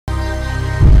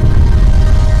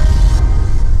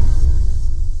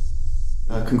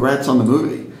congrats on the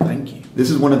movie. Thank you. This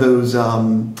is one of those,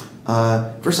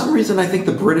 for some reason I think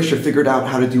the British have figured out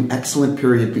how to do excellent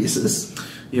period pieces.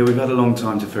 Yeah, we've had a long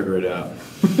time to figure it out.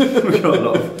 We've got a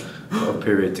lot of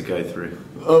period to go through.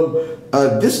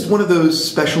 This is one of those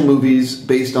special movies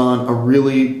based on a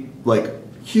really,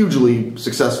 hugely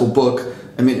successful book.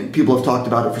 I mean, people have talked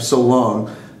about it for so long.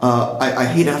 I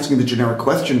hate asking the generic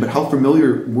question, but how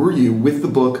familiar were you with the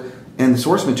book and the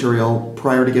source material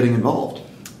prior to getting involved?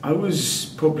 I was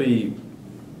probably,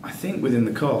 I think within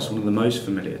the cast, one of the most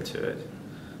familiar to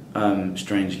it,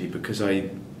 strangely, because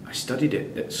I studied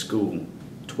it at school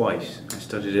twice. I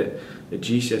studied it at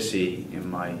GCSE in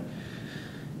my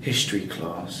history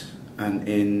class and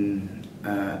in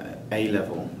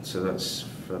A-level, so that's,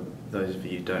 for those of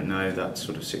you who don't know, that's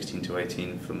sort of 16 to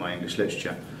 18 for my English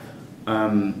literature.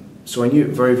 So I knew it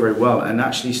very, very well, and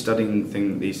actually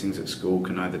studying these things at school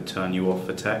can either turn you off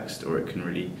a text or it can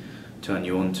really turn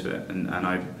you onto it, and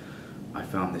I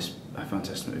found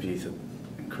Testament of Youth an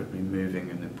incredibly moving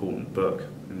and important book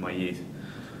in my youth.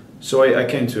 So I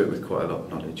came to it with quite a lot of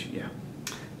knowledge, yeah.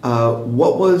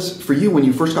 What was, for you, when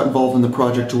you first got involved in the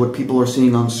project to what people are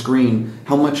seeing on screen,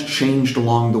 how much changed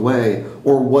along the way?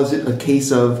 Or was it a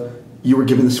case of you were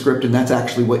given the script and that's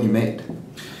actually what you made?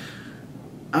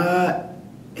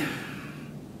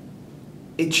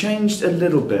 It changed a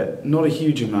little bit, not a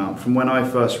huge amount, from when I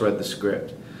first read the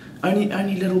script.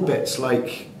 Only little bits,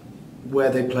 like where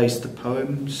they placed the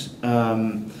poems.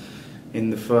 In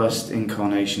the first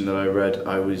incarnation that I read,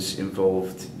 I was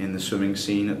involved in the swimming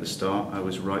scene at the start. I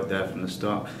was right there from the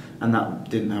start, and that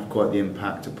didn't have quite the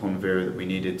impact upon Vera that we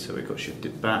needed, so it got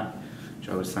shifted back, which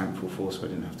I was thankful for, so I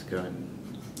didn't have to go in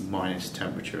minus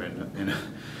temperature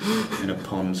in a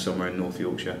pond somewhere in North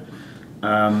Yorkshire.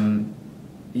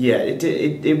 Yeah,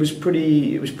 it was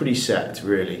pretty set,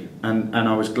 really, and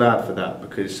I was glad for that,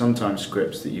 because sometimes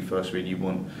scripts that you first read,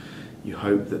 you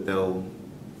hope that they'll,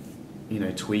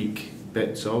 tweak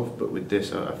bits of, but with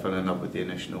this I fell in love with the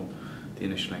initial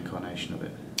incarnation of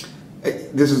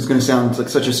it. This is going to sound like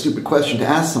such a stupid question to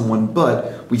ask someone,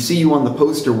 but we see you on the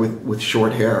poster with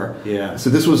short hair. Yeah. So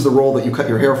this was the role that you cut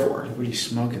your hair for. I'm really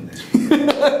smug in this.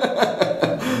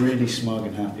 I'm really smug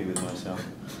and happy with myself.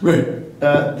 Right.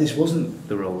 This wasn't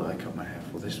the role that I cut my hair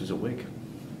for. This was a wig.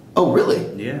 Oh, really?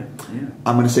 Yeah.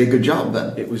 I'm going to say good job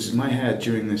then. It was, my hair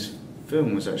during this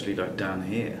film was actually like down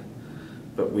here,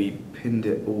 but we pinned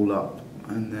it all up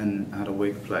and then had a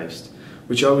wig placed,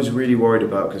 which I was really worried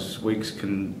about, because wigs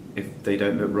can, if they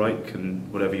don't look right,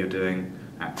 can, whatever you're doing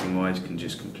acting wise, can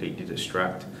just completely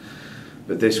distract.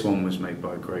 But this one was made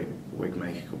by a great wig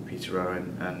maker called Peter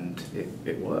Owen, and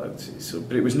it worked.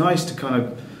 But it was nice to kind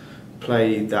of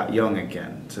play that young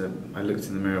again. I looked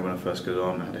in the mirror when I first got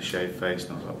on, I had a shaved face,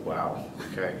 and I was like, wow,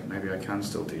 okay, maybe I can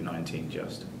still do 19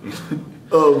 just.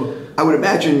 I would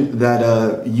imagine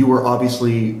that you were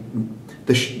obviously,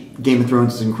 Game of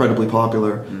Thrones is incredibly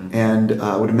popular, and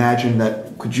I would imagine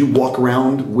that, could you walk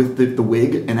around with the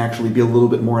wig and actually be a little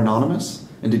bit more anonymous?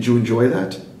 And did you enjoy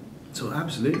that? So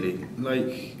absolutely.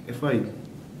 Like, if I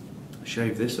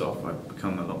shave this off, I've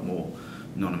become a lot more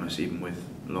anonymous, even with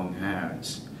long hair.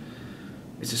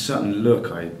 It's a certain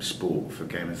look I sport for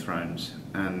Game of Thrones,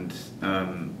 and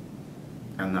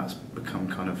that's become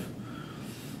kind of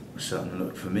a certain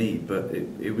look for me. But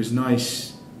it was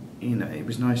nice, it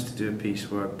was nice to do a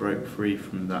piece where I broke free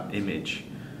from that image,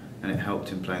 and it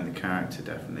helped in playing the character,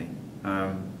 definitely.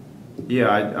 Yeah,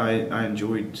 I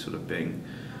enjoyed sort of being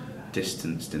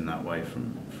distanced in that way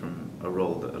from a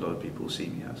role that a lot of people see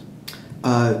me as.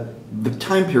 The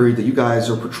time period that you guys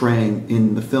are portraying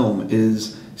in the film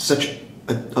is such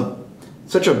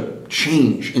a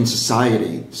change in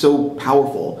society, so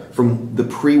powerful, from the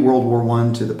pre-World War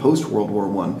I to the post-World War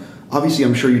I. Obviously,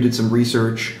 I'm sure you did some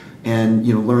research and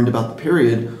learned about the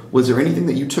period. Was there anything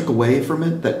that you took away from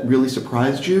it that really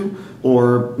surprised you,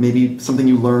 or maybe something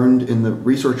you learned in the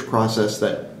research process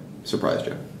that surprised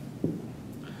you?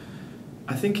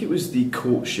 I think it was the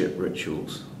courtship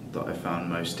rituals that I found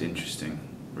most interesting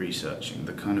researching.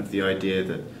 The idea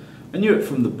that, I knew it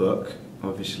from the book,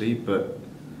 obviously, but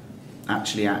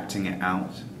actually acting it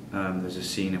out. There's a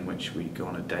scene in which we go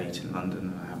on a date in London,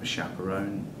 and I have a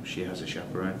chaperone, she has a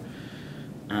chaperone,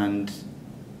 and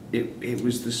it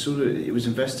was it was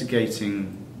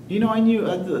investigating, I knew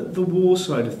the war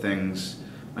side of things,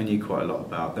 I knew quite a lot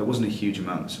about. There wasn't a huge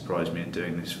amount that surprised me in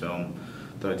doing this film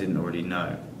that I didn't already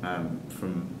know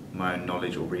from my own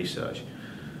knowledge or research.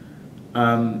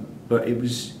 But it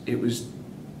was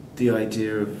the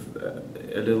idea of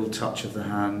a little touch of the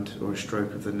hand or a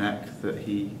stroke of the neck that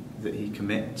he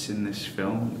commits in this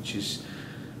film, which is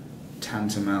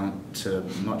tantamount to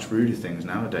much ruder things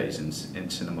nowadays in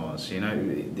cinemas. You know,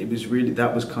 it was really,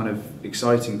 that was kind of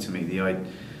exciting to me. The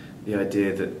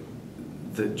idea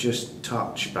that just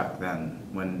touch back then,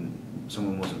 when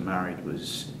someone wasn't married,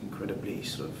 was incredibly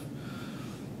sort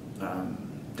of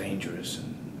dangerous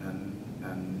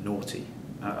and naughty.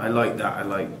 I like that. I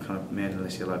like kind of, me and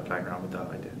Alicia like playing around with that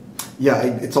idea. Yeah,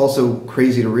 it's also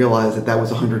crazy to realize that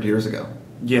was 100 years ago.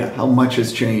 Yeah. How much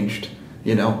has changed,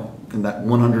 you know, in that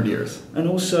 100 years. And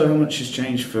also how much has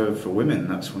changed for women.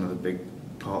 That's one of the big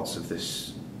parts of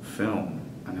this film,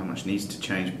 and how much needs to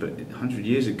change. But 100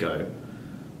 years ago,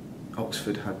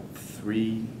 Oxford had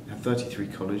 33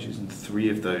 colleges, and 3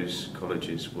 of those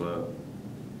colleges were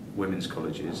women's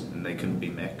colleges, and they couldn't be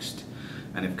mixed.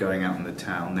 And if going out in the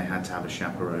town, they had to have a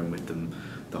chaperone with them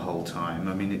the whole time.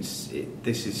 I mean,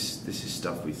 this is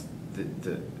stuff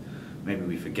that maybe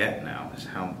we forget now, is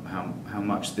how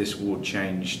much this war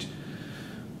changed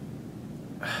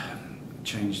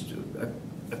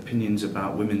opinions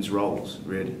about women's roles,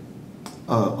 really.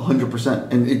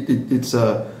 100%. And it's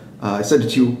I said it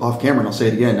to you off camera, and I'll say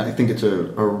it again. I think it's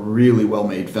a really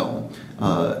well-made film,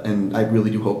 and I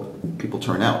really do hope people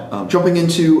turn out. Jumping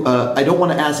into, I don't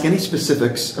want to ask any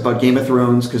specifics about Game of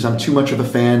Thrones because I'm too much of a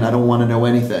fan. I don't want to know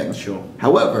anything. Sure.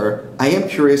 However, I am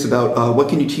curious about what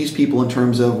can you tease people in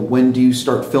terms of when do you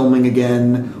start filming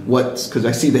again? Because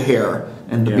I see the hair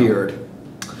and the beard.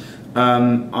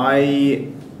 I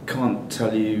can't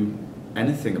tell you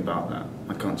anything about that.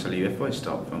 I can't tell you if I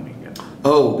start filming again.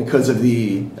 Oh, because of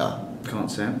the... Can't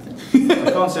say anything.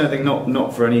 I can't say anything,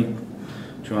 not for any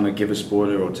trying to give a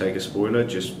spoiler or take a spoiler,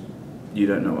 just you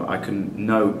don't know. I can,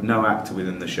 no actor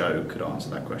within the show could answer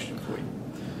that question for you.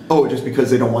 Oh, just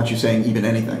because they don't want you saying even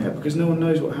anything? Yeah, because no one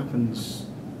knows what happens,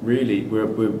 really.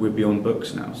 We're beyond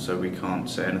books now, so we can't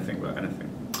say anything about anything.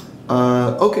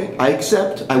 Okay, I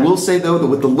accept. I will say, though, that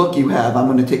with the look you have, I'm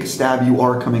going to take a stab you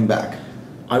are coming back.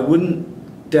 I wouldn't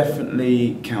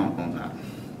definitely count on that,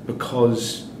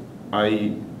 because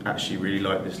I actually really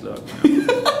like this look.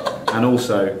 And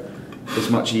also, it's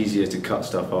much easier to cut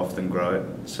stuff off than grow it,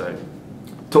 so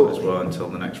totally. As well until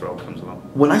the next role comes along.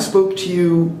 When I spoke to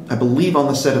you, I believe on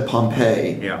the set of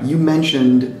Pompeii, you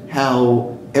mentioned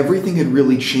how everything had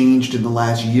really changed in the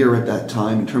last year at that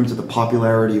time in terms of the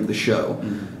popularity of the show.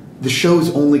 Mm-hmm. The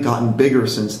show's only gotten bigger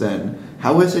since then.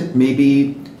 How has it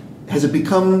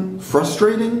become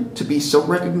frustrating to be so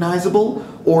recognizable?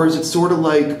 Or is it sort of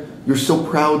like you're so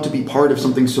proud to be part of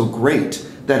something so great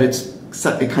that it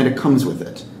kind of comes with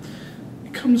it?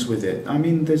 It comes with it. I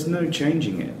mean, there's no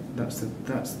changing it.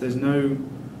 There's no...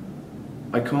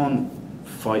 I can't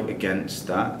fight against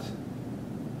that.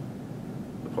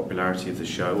 The popularity of the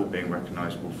show or being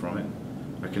recognisable from it.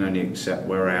 I can only accept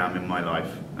where I am in my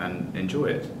life and enjoy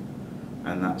it.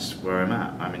 And that's where I'm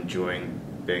at. I'm enjoying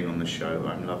being on the show.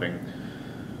 I'm loving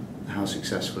how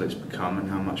successful it's become and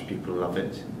how much people love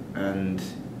it. And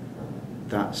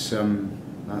that's nothing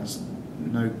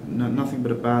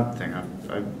but a bad thing.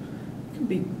 It can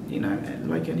be, you know,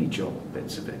 like any job,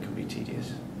 bits of it can be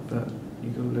tedious, but you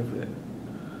got to live with it.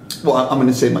 Well, I'm going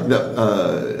to say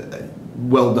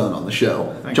well done on the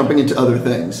show. Jumping into other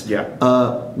things. Yeah.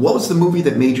 What was the movie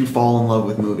that made you fall in love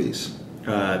with movies?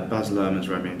 Baz Luhrmann's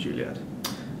Romeo and Juliet.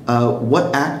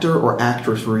 What actor or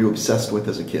actress were you obsessed with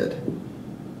as a kid?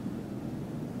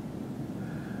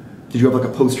 Did you have like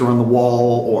a poster on the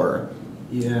wall or?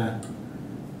 Yeah.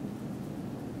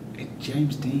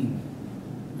 James Dean.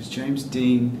 It was James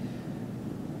Dean,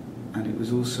 and it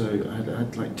was also, I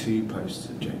had like 2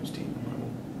 posters of James Dean on my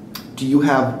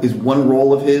wall. Is one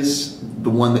role of his the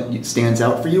one that stands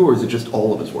out for you, or is it just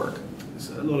all of his work? It's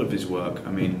a lot of his work.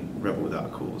 I mean, Rebel Without a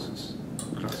Cause is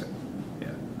classic.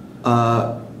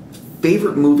 Yeah.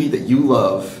 Favorite movie that you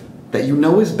love, that you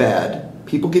know is bad,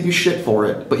 people give you shit for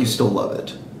it, but you still love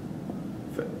it?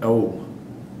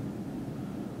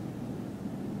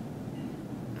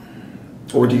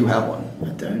 Or do you have one?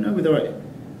 I don't know whether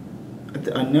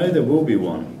I know there will be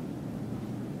one.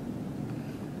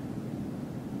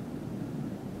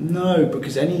 No,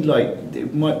 because any there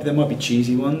might be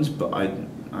cheesy ones, but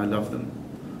I love them.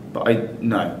 But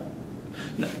no,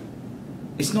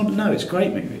 it's not. No, it's a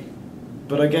great movie.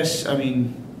 But I guess, I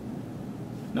mean,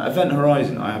 Event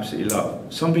Horizon I absolutely love.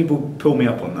 Some people pull me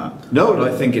up on that. No,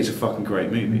 but I think it's a fucking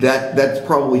great movie. That's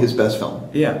probably his best film.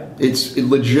 Yeah, it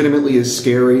legitimately is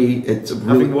scary. It's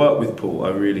having worked with Paul,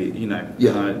 I really,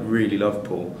 yeah. I really love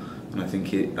Paul, and I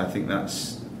think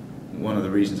that's one of the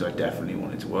reasons I definitely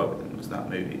wanted to work with him, was that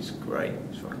movie. It's great.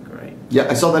 It's fucking great. Yeah,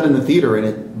 I saw that in the theater, and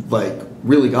it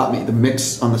really got me. The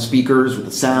mix on the speakers with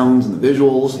the sounds and the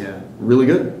visuals. Yeah, really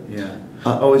good. Yeah.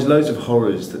 There's loads of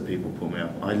horrors that people pull me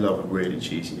up. I love a really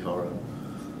cheesy horror.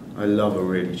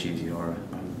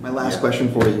 My last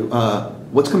question for you.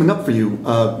 What's coming up for you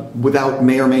without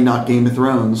may or may not Game of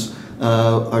Thrones?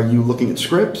 Are you looking at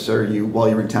scripts? While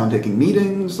you're in town taking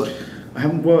meetings? I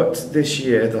haven't worked this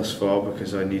year thus far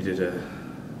because I needed a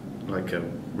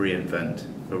reinvent,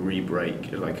 a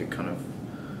re-break, like a kind of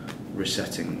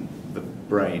resetting the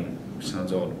brain, which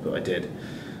sounds odd, but I did.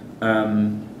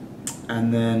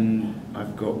 And then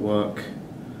I've got work.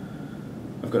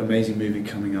 I've got an amazing movie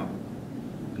coming up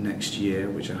next year,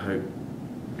 which I hope,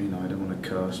 I don't want to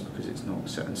curse because it's not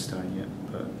set in stone yet,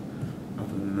 but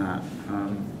other than that,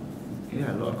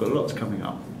 I've got lots coming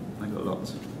up. I've got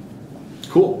lots.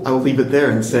 Cool. I will leave it there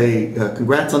and say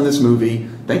congrats on this movie.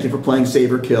 Thank you for playing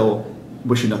Save or Kill.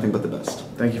 Wish you nothing but the best.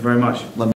 Thank you very much.